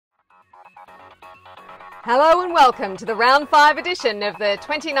Hello and welcome to the Round 5 edition of the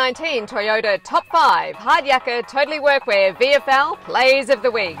 2019 Toyota Top 5 Hard Yakka Totally Workwear VFL Plays of the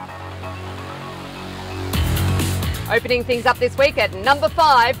Week. Opening things up this week at number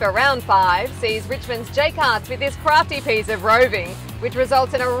 5 for Round 5 sees Richmond's Aarts with this crafty piece of roving, which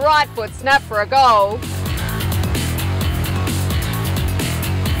results in a right foot snap for a goal.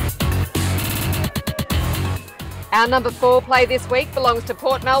 Our number 4 play this week belongs to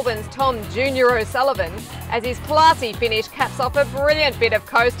Port Melbourne's Tom Junior O'Sullivan, as his classy finish caps off a brilliant bit of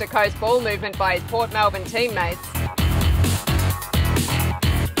coast-to-coast ball movement by his Port Melbourne teammates.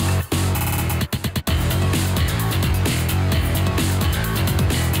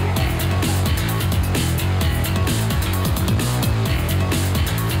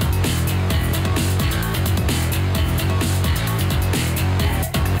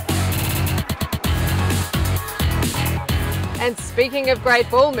 And speaking of great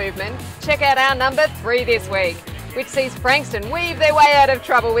ball movement, check out our number 3 this week, which sees Frankston weave their way out of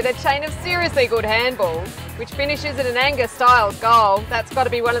trouble with a chain of seriously good handballs, which finishes in an Angus Styles goal. That's got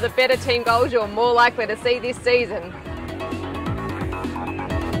to be one of the better team goals you're more likely to see this season.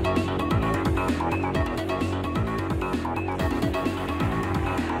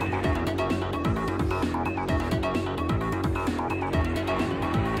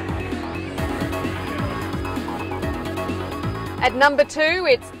 At number 2,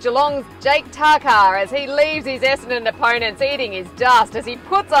 it's Geelong's Tarca as he leaves his Essendon opponents eating his dust as he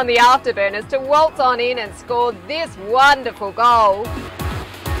puts on the afterburners to waltz on in and score this wonderful goal.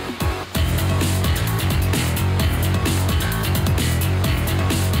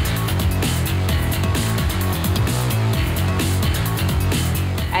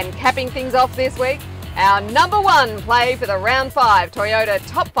 And capping things off this week, our number 1 play for the Round 5 Toyota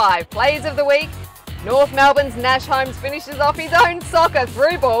Top 5 Plays of the Week, North Melbourne's Nash Holmes finishes off his own soccer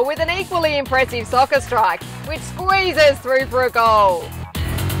through ball with an equally impressive soccer strike, which squeezes through for a goal.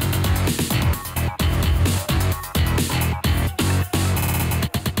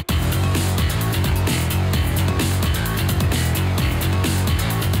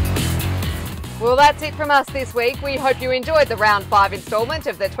 Well, that's it from us this week. We hope you enjoyed the Round 5 instalment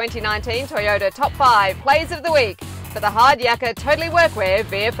of the 2019 Toyota Top 5 Plays of the Week for the Hard Yakka Totally Workwear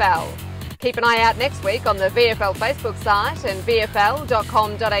VFL. Keep an eye out next week on the VFL Facebook site and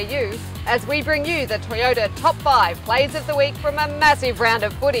vfl.com.au as we bring you the Toyota Top 5 Plays of the Week from a massive round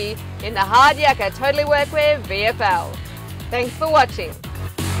of footy in the Hard Yakka Totally Workwear VFL. Thanks for watching.